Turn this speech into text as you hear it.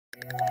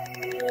All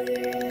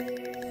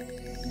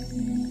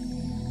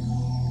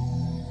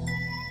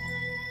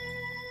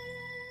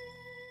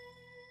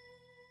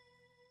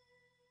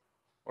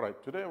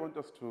right, today I want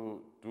us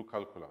to do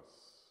calculus.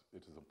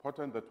 It is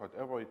important that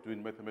whatever we do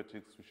in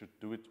mathematics, we should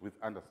do it with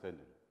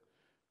understanding.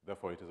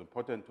 Therefore, it is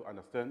important to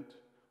understand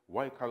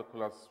why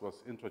calculus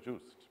was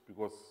introduced,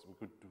 because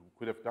we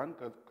could have done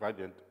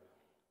gradient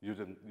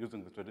using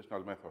the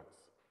traditional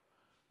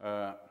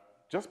methods.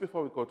 Just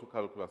before we go to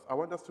calculus, I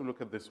want us to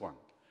look at this one.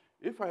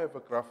 If I have a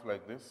graph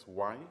like this,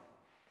 y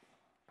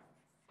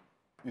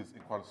is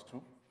equals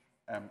to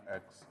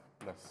mx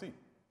plus c.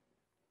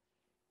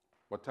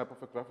 What type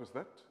of a graph is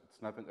that?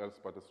 It's nothing else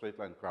but a straight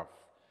line graph.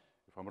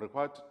 If I'm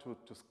required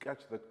to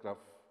sketch that graph,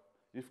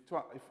 if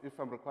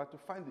I'm required to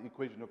find the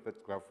equation of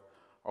that graph,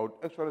 I would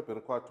actually be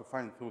required to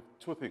find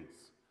two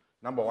things.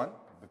 Number one,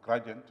 the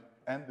gradient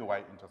and the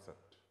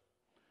y-intercept.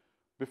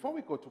 Before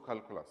we go to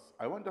calculus,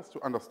 I want us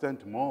to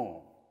understand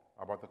more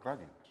about the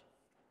gradient.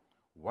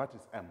 What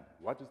is m?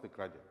 What is the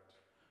gradient?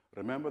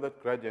 Remember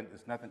that gradient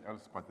is nothing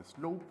else but the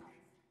slope,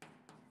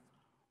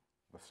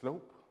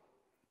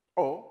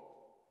 or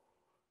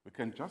we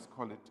can just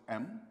call it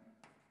m,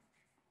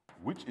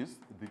 which is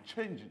the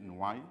change in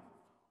y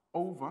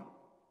over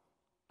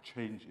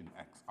change in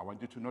x. I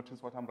want you to notice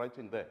what I'm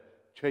writing there.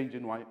 Change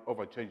in y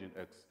over change in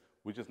x,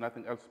 which is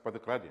nothing else but the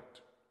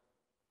gradient.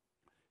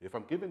 If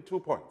I'm given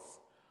 2 points,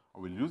 I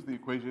will use the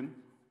equation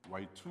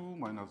y2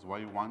 minus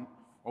y1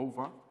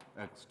 over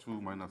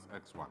x2 minus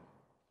x1.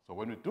 So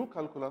when we do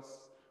calculus,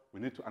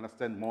 we need to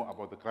understand more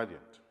about the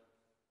gradient.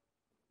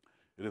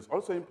 It is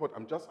also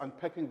important, I'm just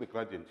unpacking the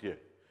gradient here.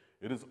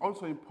 It is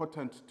also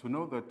important to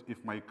know that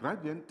if my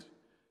gradient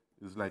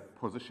is like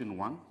position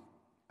 1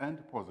 and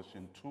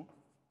position 2,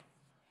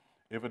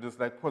 if it is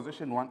like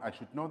position 1, I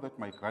should know that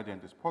my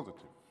gradient is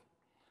positive.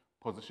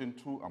 Position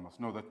 2, I must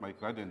know that my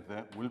gradient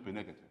there will be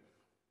negative.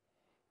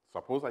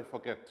 Suppose I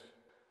forget,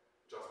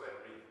 just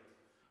like me.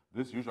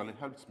 This usually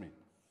helps me.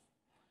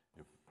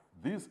 If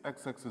these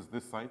x-axis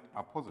this side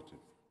are positive,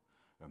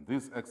 and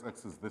these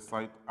x-axis this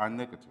side are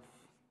negative,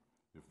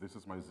 if this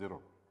is my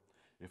 0.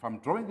 If I'm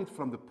drawing it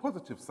from the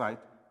positive side,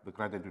 the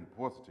gradient will be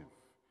positive.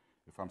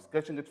 If I'm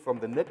sketching it from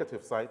the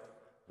negative side,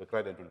 the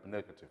gradient will be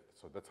negative.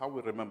 So that's how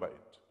we remember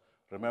it.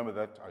 Remember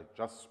that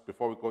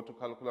before we go to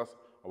calculus,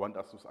 I want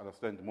us to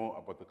understand more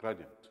about the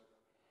gradient.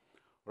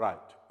 Right.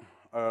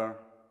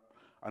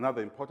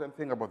 Another important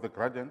thing about the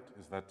gradient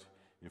is that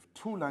if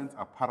two lines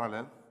are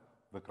parallel,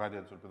 the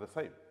gradients will be the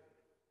same.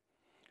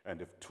 And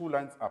if two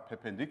lines are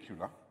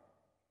perpendicular,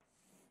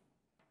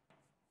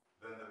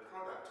 then the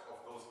product of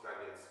those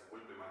gradients will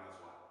be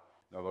minus 1.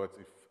 In other words,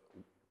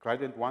 if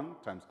gradient 1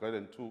 times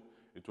gradient 2,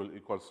 it will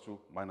equals to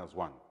minus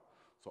 1.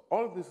 So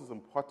all of this is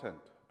important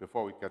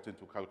before we get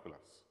into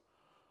calculus.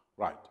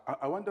 Right,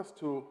 I want us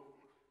to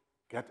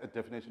get a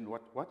definition.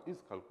 What is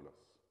calculus?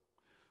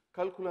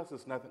 Calculus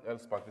is nothing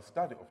else but the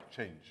study of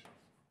change.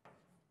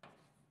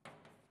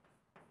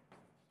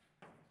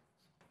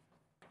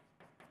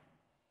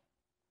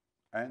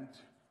 And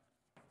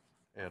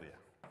area.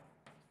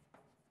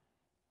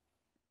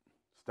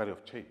 Study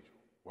of change.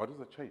 What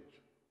is a change?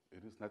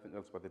 It is nothing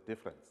else but the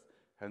difference.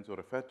 Hence, we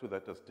refer to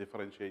that as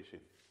differentiation.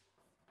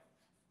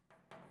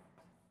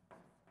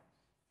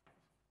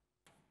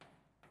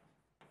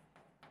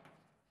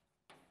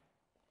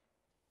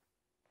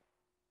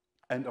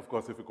 And of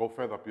course, if we go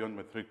further beyond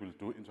metric, we'll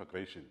do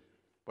integration.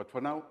 But for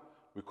now,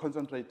 we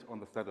concentrate on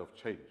the study of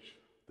change,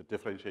 the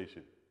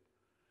differentiation.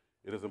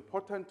 It is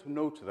important to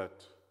note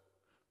that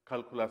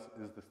calculus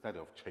is the study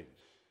of change.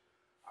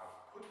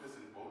 I've put this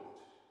in bold,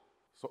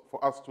 so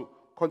for us to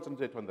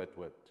concentrate on that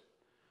word.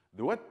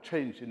 The word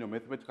change in your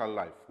mathematical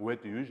life, where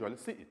do you usually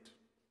see it?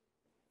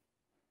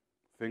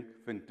 Think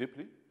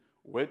deeply.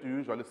 Where do you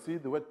usually see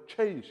the word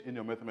change in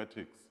your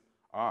mathematics?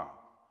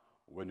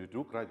 When you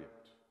do gradient.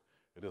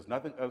 It is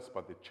nothing else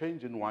but the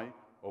change in y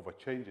over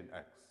change in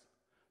x.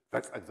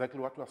 That's exactly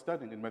what we are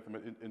studying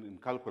in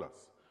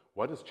calculus.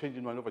 What is change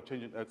in y over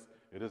change in x?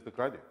 It is the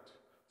gradient.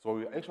 So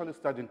we are actually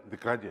studying the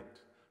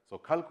gradient. So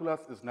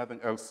calculus is nothing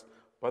else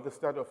but the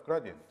study of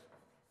gradient.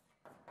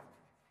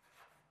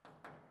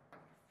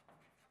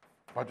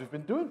 But we've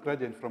been doing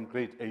gradient from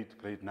grade 8,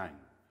 grade 9,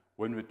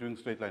 when we're doing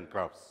straight line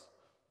graphs.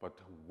 But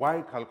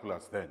why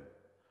calculus then?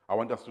 I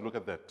want us to look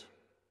at that.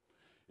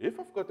 If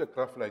I've got a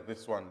graph like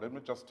this one, let me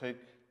just take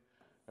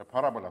a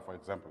parabola, for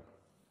example.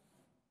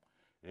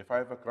 If I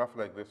have a graph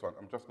like this one,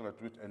 I'm just going to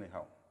do it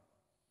anyhow.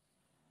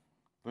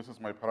 This is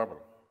my parabola.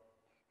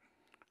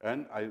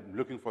 And I'm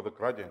looking for the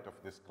gradient of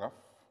this graph.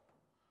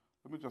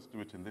 Let me just do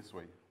it in this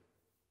way.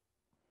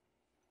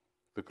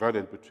 The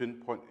gradient between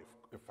point,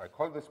 if I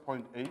call this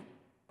point A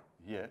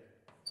here,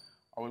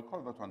 I will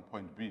call that one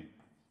point B.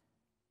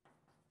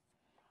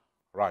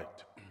 Right.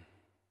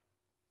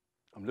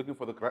 I'm looking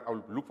for I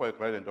will look for a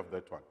gradient of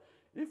that one.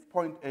 If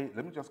point A,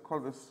 let me just call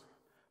this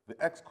the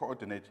x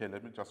coordinate here,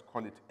 let me just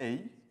call it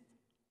A.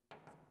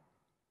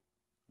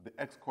 The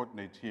x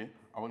coordinate here,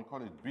 I will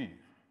call it B.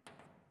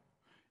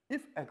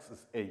 If x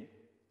is A,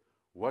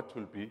 what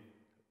will be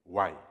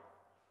y?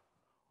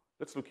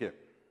 Let's look here.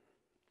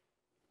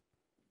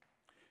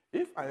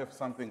 If I have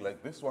something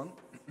like this one,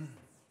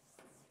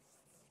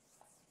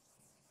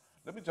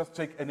 let me just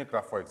take any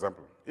graph, for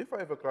example. If I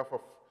have a graph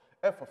of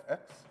f of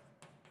x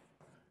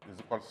is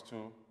equals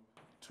to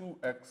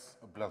 2x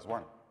plus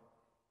 1,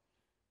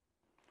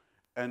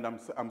 and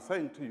I'm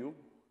saying to you,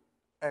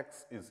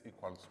 x is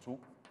equals to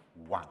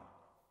 1.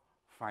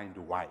 Find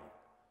y,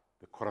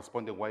 the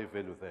corresponding y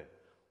value there.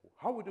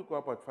 How would you go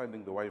about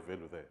finding the y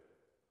value there?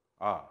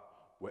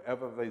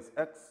 Wherever there is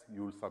x,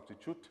 you will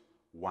substitute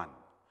 1.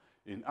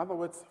 In other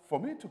words, for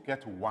me to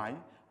get y,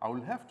 I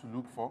will have to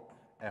look for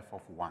f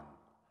of 1,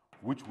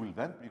 which will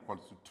then be equal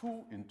to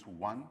 2 into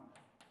 1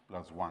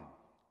 plus 1.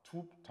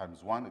 2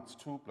 times 1, it's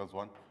 2 plus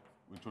 1,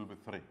 which will be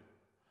 3.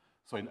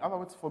 So in other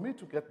words, for me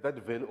to get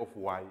that value of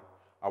y,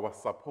 I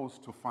was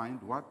supposed to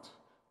find what?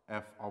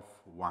 F of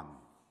 1.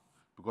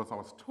 Because I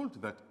was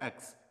told that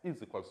x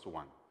is equals to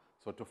 1.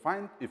 So to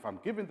find, if I'm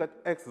given that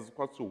x is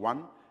equals to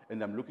 1,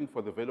 and I'm looking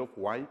for the value of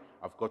y,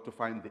 I've got to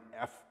find the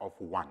f of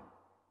 1.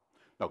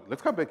 Now,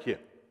 let's come back here.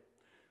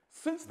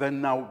 Since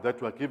then, now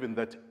that we're given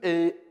that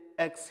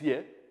x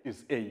here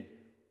is a,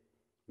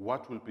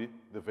 what will be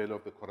the value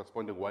of the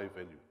corresponding y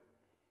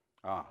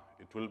value?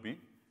 It will be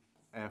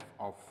f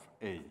of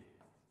a.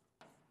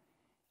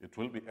 It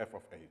will be f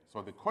of a.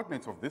 So the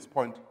coordinates of this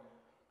point,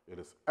 it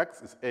is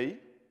x is a,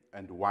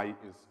 and y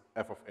is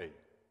f of a.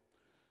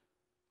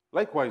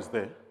 Likewise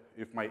there,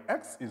 if my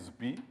x is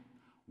b,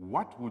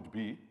 what would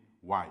be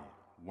y?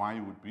 Y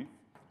would be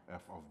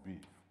f of b.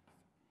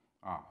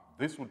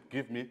 This would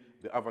give me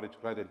the average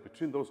gradient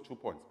between those 2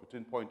 points,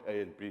 between point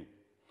A and B.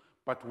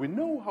 But we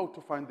know how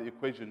to find the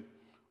equation,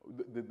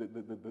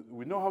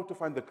 we know how to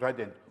find the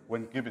gradient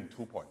when given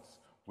 2 points.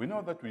 We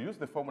know that we use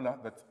the formula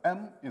that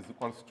m is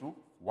equals to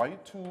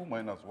y2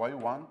 minus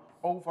y1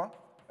 over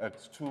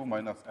x2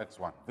 minus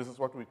x1. This is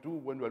what we do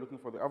when we're looking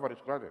for the average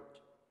gradient.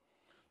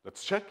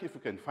 Let's check if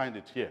we can find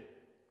it here.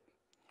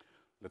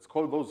 Let's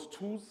call those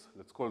 2's,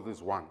 let's call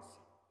these 1's.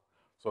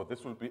 So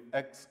this will be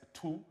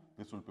x2,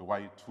 this will be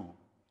y2.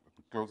 Let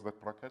me close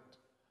that bracket.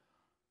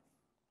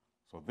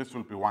 So this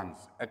will be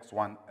 1's,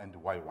 x1 and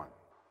y1. Remember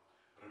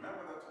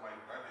that my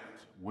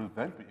gradient will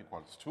then be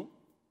equals to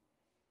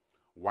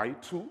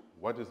y2.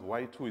 What is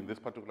y2 in this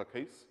particular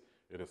case?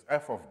 It is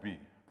f of b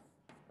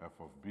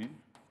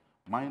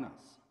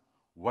minus,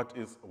 what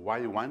is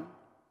y1?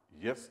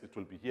 Yes, it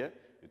will be here.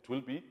 It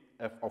will be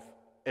f of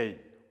a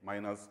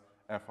minus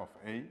f of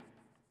a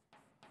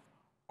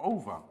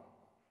over,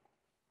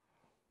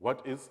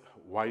 what is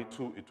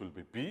y2? It will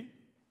be b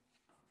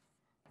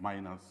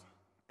minus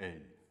a.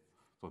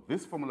 So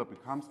this formula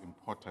becomes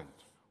important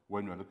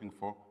when you're looking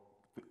for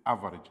the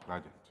average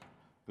gradient.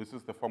 This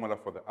is the formula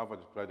for the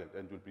average gradient,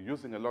 and you'll be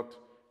using a lot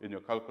in your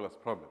calculus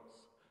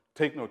problems.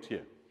 Take note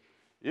here.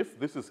 If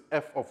this is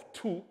f of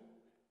 2,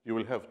 you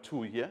will have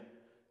 2 here.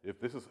 If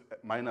this is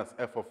minus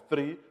f of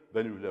 3,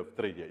 then you will have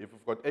 3 here. If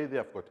you've got a there,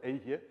 I've got a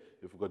here.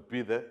 If you've got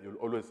b there, you'll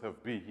always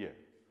have b here.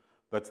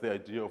 That's the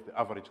idea of the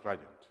average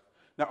gradient.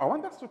 Now, I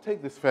want us to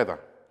take this further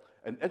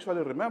and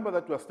actually remember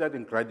that we are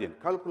studying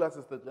gradient. Calculus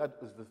is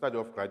the study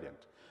of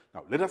gradient.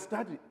 Now, let us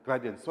study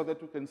gradient so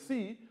that we can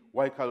see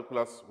why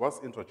calculus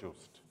was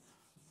introduced.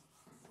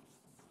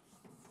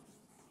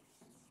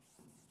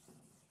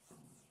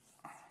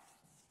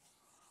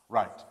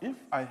 Right, if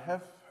I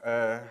have,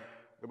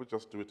 let me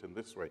just do it in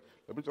this way.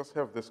 Let me just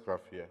have this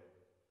graph here.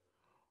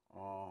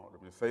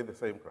 Let me say the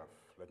same graph.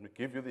 Let me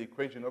give you the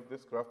equation of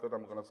this graph that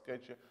I'm going to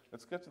sketch here.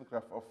 Let's sketch the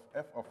graph of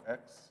f of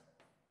x.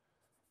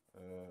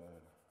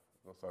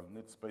 Because I'll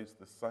need space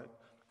this side.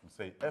 And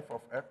say f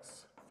of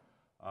x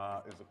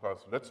is equal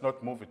to, let's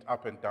not move it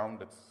up and down.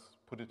 Let's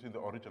put it in the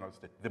original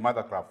state. The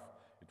mother graph,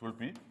 it will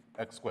be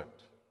x squared.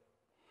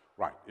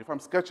 Right, if I'm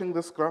sketching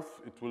this graph,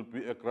 it will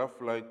be a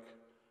graph like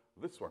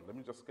this one. Let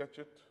me just sketch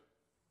it.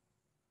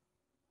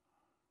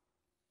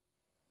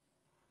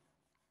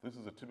 This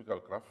is a typical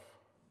graph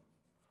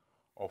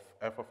of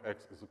f of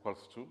x is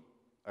equals to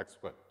x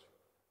squared.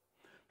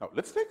 Now,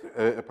 let's take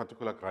a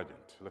particular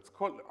gradient. Let's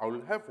call, I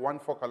will have one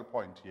focal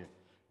point here.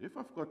 If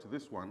I've got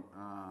this one,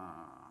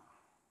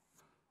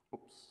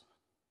 oops.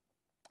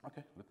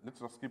 Okay, let's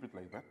just keep it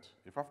like that.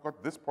 If I've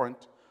got this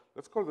point,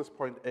 let's call this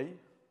point A.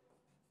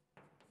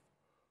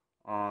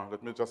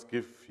 Let me just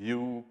give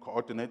you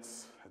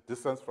coordinates,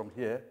 distance from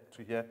here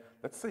to here.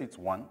 Let's say it's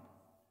 1.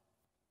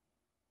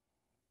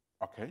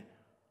 Okay.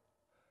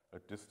 A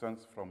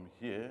distance from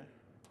here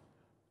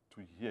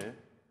to here,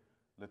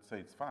 let's say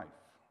it's 5.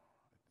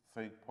 Let's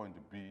say point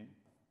B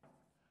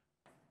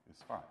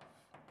is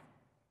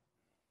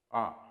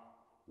 5.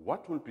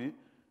 What will be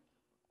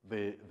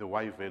the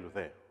y value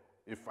there?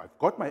 If I've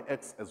got my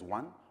x as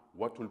 1,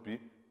 what will be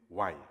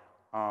y?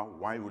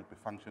 Y will be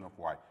function of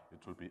y.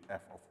 It will be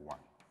f of 1.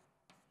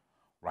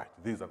 Right,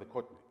 these are the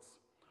coordinates.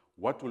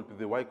 What will be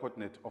the y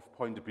coordinate of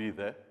point B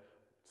there?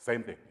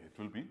 Same thing, it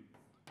will be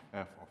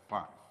f of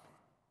 5.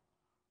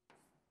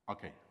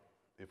 Okay,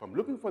 if I'm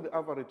looking for the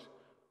average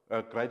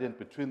gradient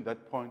between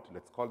that point,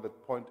 let's call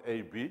that point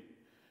AB,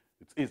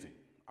 it's easy.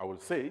 I will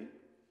say,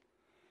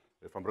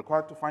 if I'm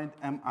required to find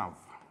m of,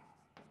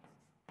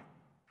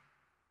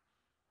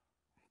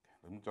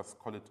 let me we'll just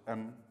call it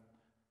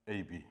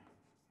MAB.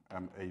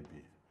 MAB.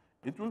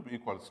 It will be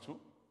equals to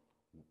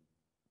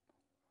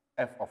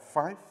f of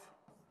 5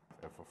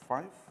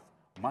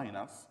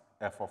 minus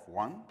f of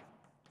 1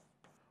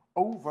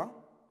 over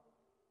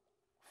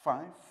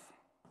 5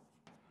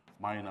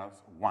 minus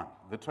 1.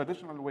 The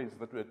traditional ways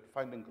that we're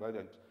finding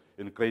gradient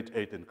in grade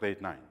 8 and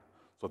grade 9.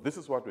 So this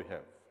is what we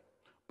have.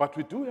 But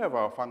we do have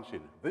our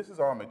function. This is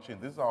our machine.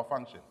 This is our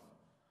function.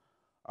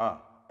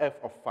 F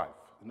of 5.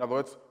 In other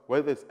words,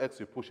 where there's x,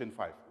 you push in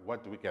 5.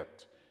 What do we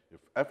get? If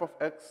f of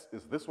x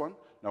is this one,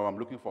 now I'm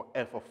looking for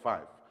f of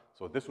 5.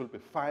 So this will be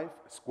 5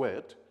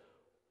 squared.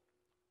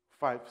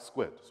 5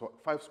 squared. So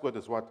 5 squared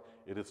is what?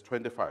 It is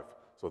 25.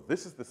 So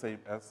this is the same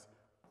as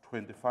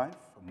 25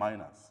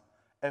 minus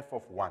f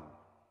of 1.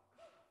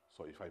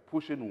 So if I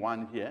push in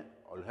 1 here,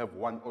 I'll have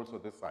 1 also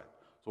this side.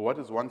 So what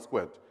is 1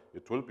 squared?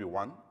 It will be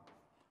 1.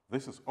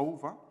 This is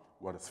over.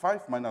 What is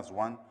 5 minus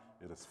 1?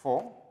 It is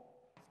 4.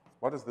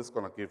 What is this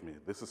going to give me?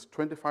 This is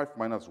 25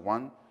 minus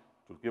 1. It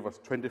will give us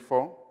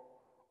 24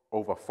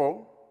 over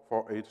 4.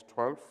 4, 8,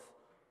 12.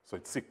 So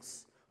it's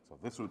 6. So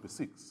this will be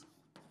 6.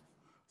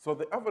 So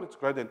the average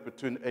gradient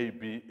between A,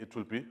 B, it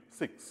will be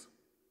 6.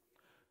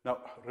 Now,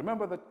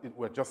 remember that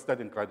we're just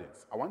studying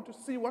gradients. I want to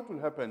see what will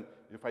happen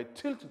if I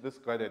tilt this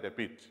gradient a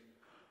bit.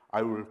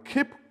 I will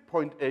keep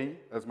point A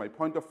as my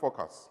point of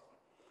focus.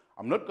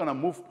 I'm not going to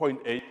move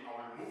point A. I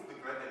will move the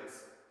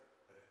gradients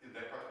in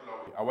that particular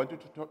way. I want you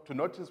to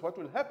notice what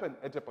will happen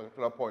at a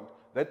particular point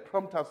that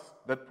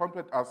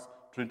prompted us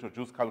to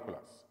introduce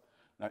calculus.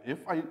 Now, if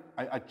I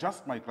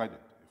adjust my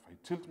gradient, if I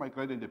tilt my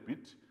gradient a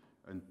bit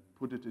and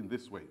put it in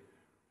this way,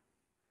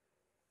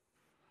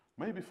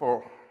 maybe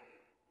for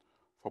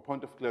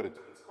point of clarity,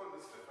 let's call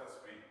this the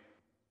first B.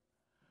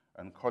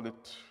 And call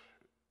it,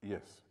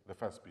 yes, the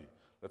first B.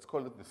 Let's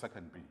call it the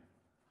second B.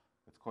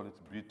 Let's call it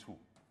B2.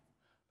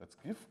 Let's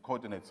give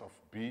coordinates of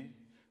B.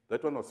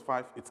 That one was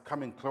 5. It's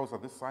coming closer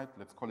this side.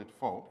 Let's call it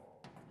 4.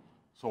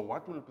 So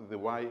what will be the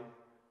y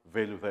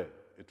value there?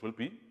 It will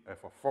be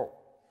f of 4.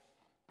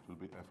 It will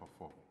be f of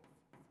 4.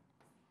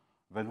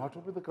 Then what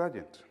will be the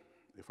gradient?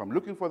 If I'm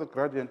looking for the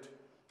gradient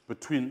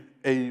between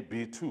A,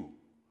 B2,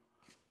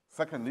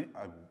 secondly,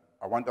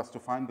 I want us to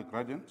find the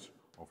gradient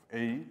of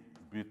A,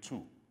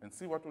 B2 and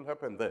see what will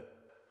happen there.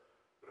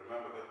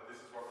 Remember that this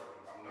is what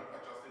I'm not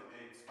adjusting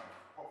A, it's my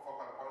focal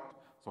point.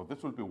 So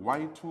this will be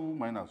y2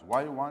 minus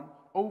y1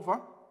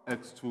 over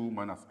x2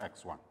 minus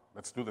x1.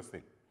 Let's do this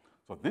thing.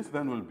 So this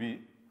then will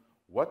be,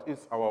 what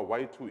is our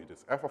y2? It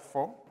is f of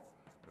 4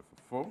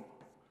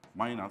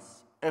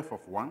 minus f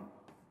of 1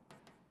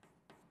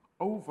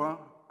 over,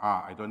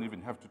 I don't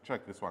even have to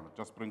check this one.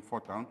 Just bring 4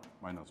 down,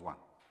 minus 1.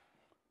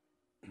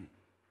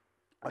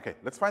 Okay,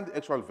 let's find the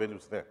actual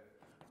values there.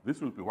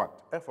 This will be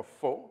what? F of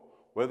 4,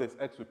 where there's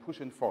x, we push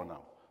in 4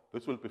 now.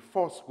 This will be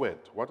 4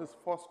 squared. What is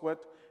 4 squared?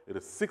 It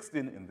is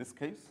 16 in this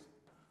case.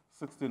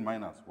 16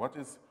 minus, what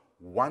is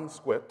 1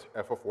 squared?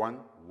 F of 1,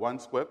 1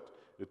 squared.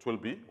 It will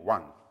be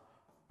 1.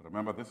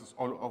 Remember, this is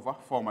all over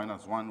 4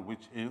 minus 1,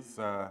 which is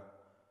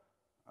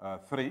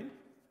 3.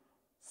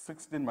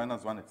 16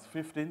 minus 1, it's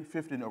 15.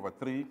 15 over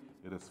 3,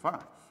 it is 5.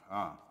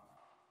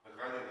 The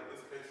gradient in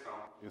this case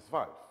now is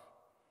 5.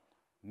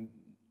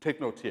 Take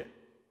note here.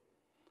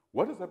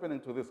 What is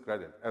happening to this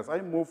gradient? As I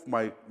move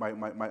my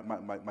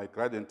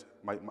gradient,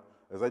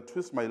 as I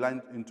twist my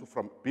line into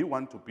from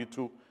B1 to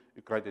B2,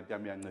 the gradient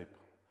yami.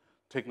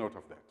 Take note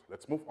of that.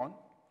 Let's move on.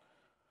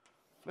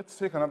 Let's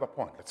take another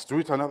point. Let's do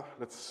it another.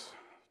 Let's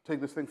take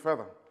this thing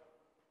further.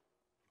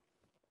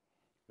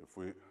 If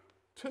we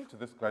tilt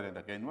this gradient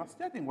again, we're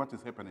studying what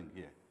is happening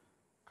here.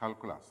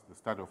 Calculus, the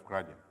study of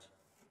gradient.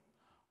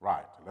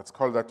 Right, let's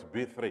call that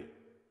B3.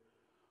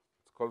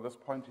 Let's call this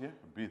point here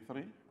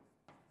B3.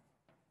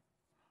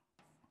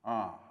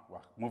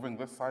 We're moving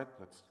this side.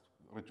 Let's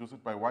reduce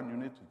it by 1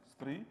 unit. It's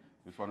 3.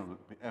 This one will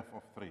be f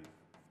of 3.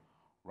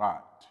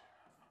 Right.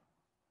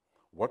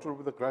 What will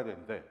be the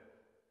gradient there?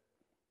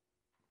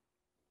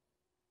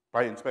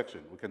 By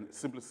inspection, we can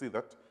simply see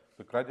that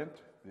the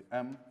gradient, the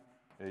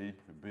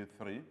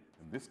MAB3,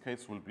 in this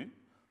case will be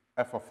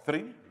f of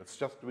 3. Let's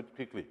just do it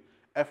quickly.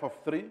 F of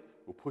 3,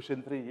 we'll push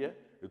in 3 here.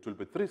 It will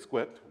be 3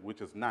 squared,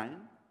 which is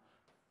 9.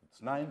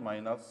 It's 9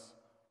 minus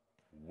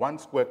 1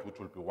 squared, which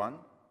will be 1.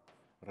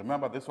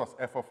 Remember, this was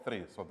f of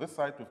 3. So this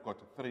side, we've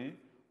got 3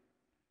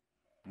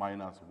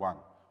 minus 1,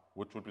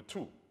 which will be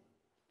 2.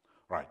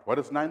 Right. What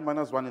is 9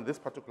 minus 1 in this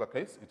particular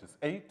case? It is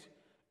 8.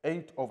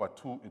 8 over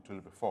 2, it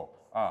will be 4.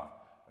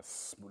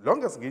 As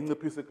long as getting the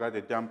piece of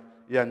gradient,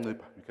 you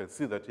can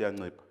see that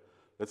here.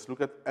 Let's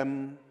look at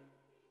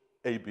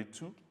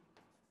MAB2.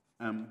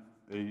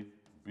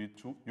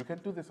 MAB2. You can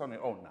do this on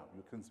your own now.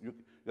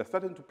 You're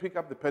starting to pick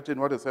up the pattern,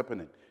 what is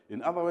happening.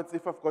 In other words,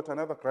 if I've got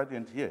another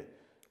gradient here,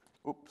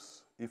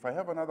 if I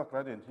have another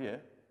gradient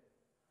here,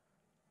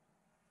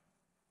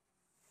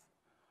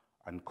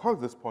 and call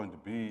this point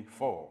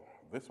B4,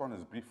 this one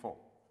is B4.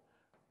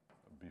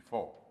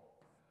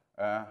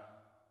 B4.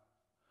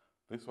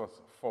 This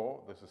was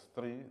 4, this is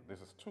 3, this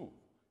is 2.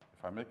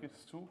 If I make it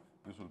 2,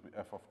 this will be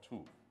f of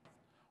 2.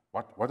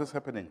 What is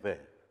happening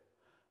there?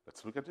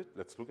 Let's look at it.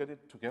 Let's look at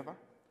it together.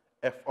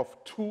 F of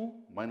 2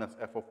 minus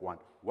f of 1.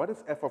 What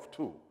is f of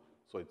 2?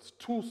 So it's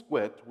 2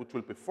 squared, which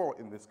will be 4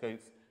 in this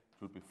case.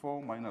 It will be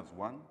 4 minus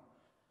 1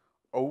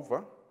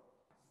 over,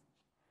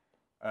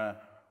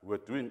 we're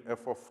doing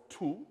f of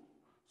 2,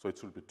 so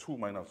it will be 2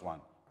 minus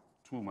 1.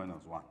 2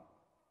 minus 1.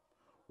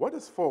 What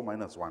is 4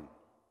 minus 1?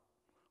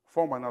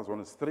 4 minus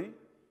 1 is 3.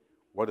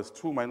 What is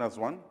 2 minus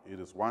 1? It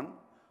is 1.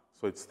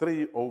 So it's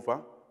 3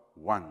 over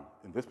 1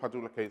 in this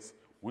particular case,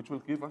 which will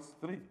give us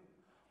 3.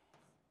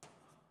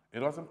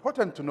 It was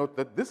important to note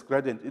that this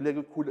gradient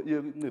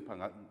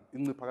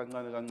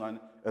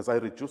as I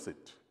reduce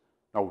it.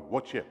 Now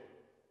watch here.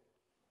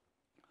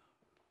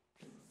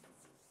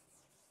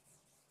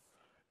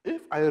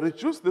 If I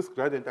reduce this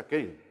gradient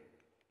again,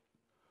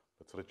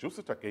 let's reduce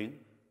it again,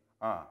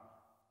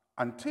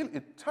 until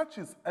it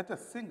touches at a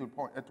single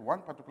point, at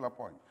one particular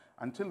point,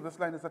 until this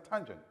line is a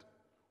tangent.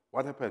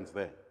 What happens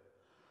there?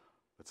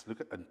 Let's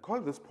look at and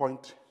call this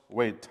point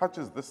where it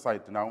touches this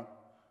side now.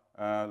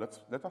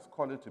 Let us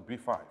call it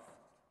B5.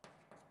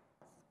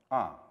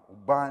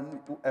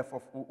 F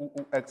of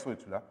x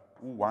wethu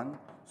 1.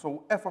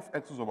 So f of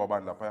x is over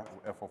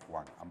f of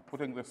 1. I'm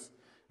putting this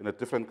in a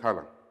different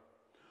color.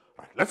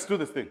 Right, let's do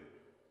this thing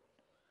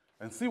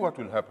and see what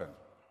will happen.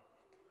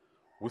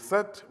 We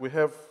said we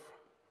have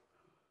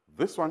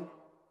this one,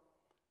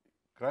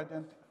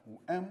 gradient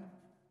m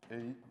a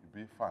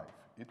b5.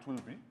 It will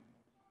be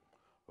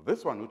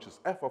this one, which is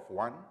f of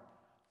 1,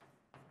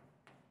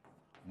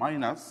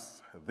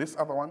 minus this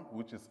other one,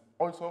 which is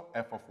also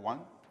f of 1,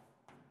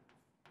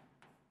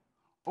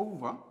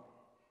 over,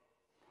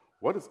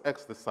 what is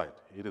x this side?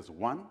 It is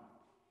 1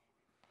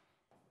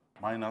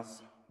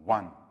 minus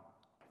 1.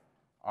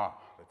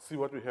 Let's see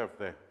what we have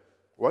there.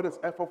 What is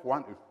f of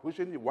 1? If we push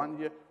in 1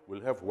 here,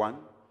 we'll have 1.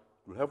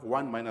 We'll have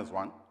 1 minus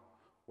 1.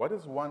 What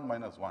is 1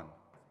 minus 1?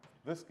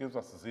 This gives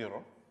us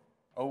 0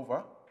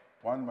 over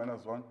 1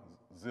 minus 1,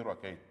 0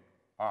 again.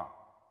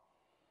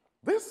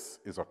 This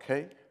is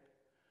okay.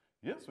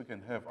 Yes, we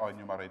can have our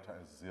numerator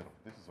as 0.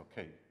 This is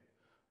okay.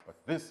 But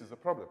this is a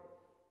problem,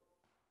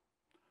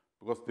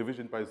 because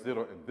division by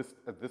 0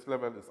 at this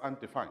level is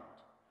undefined.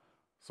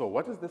 So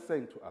what is this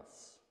saying to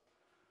us?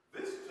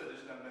 This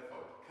traditional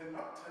method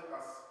cannot tell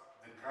us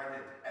the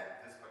gradient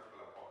at this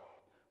particular point.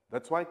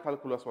 That's why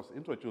calculus was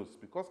introduced,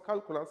 because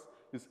calculus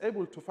is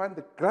able to find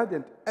the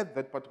gradient at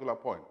that particular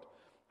point,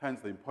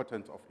 hence the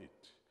importance of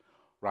it.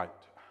 Right.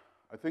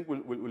 I think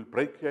we'll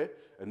break here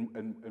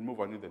and move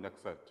on in the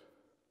next set.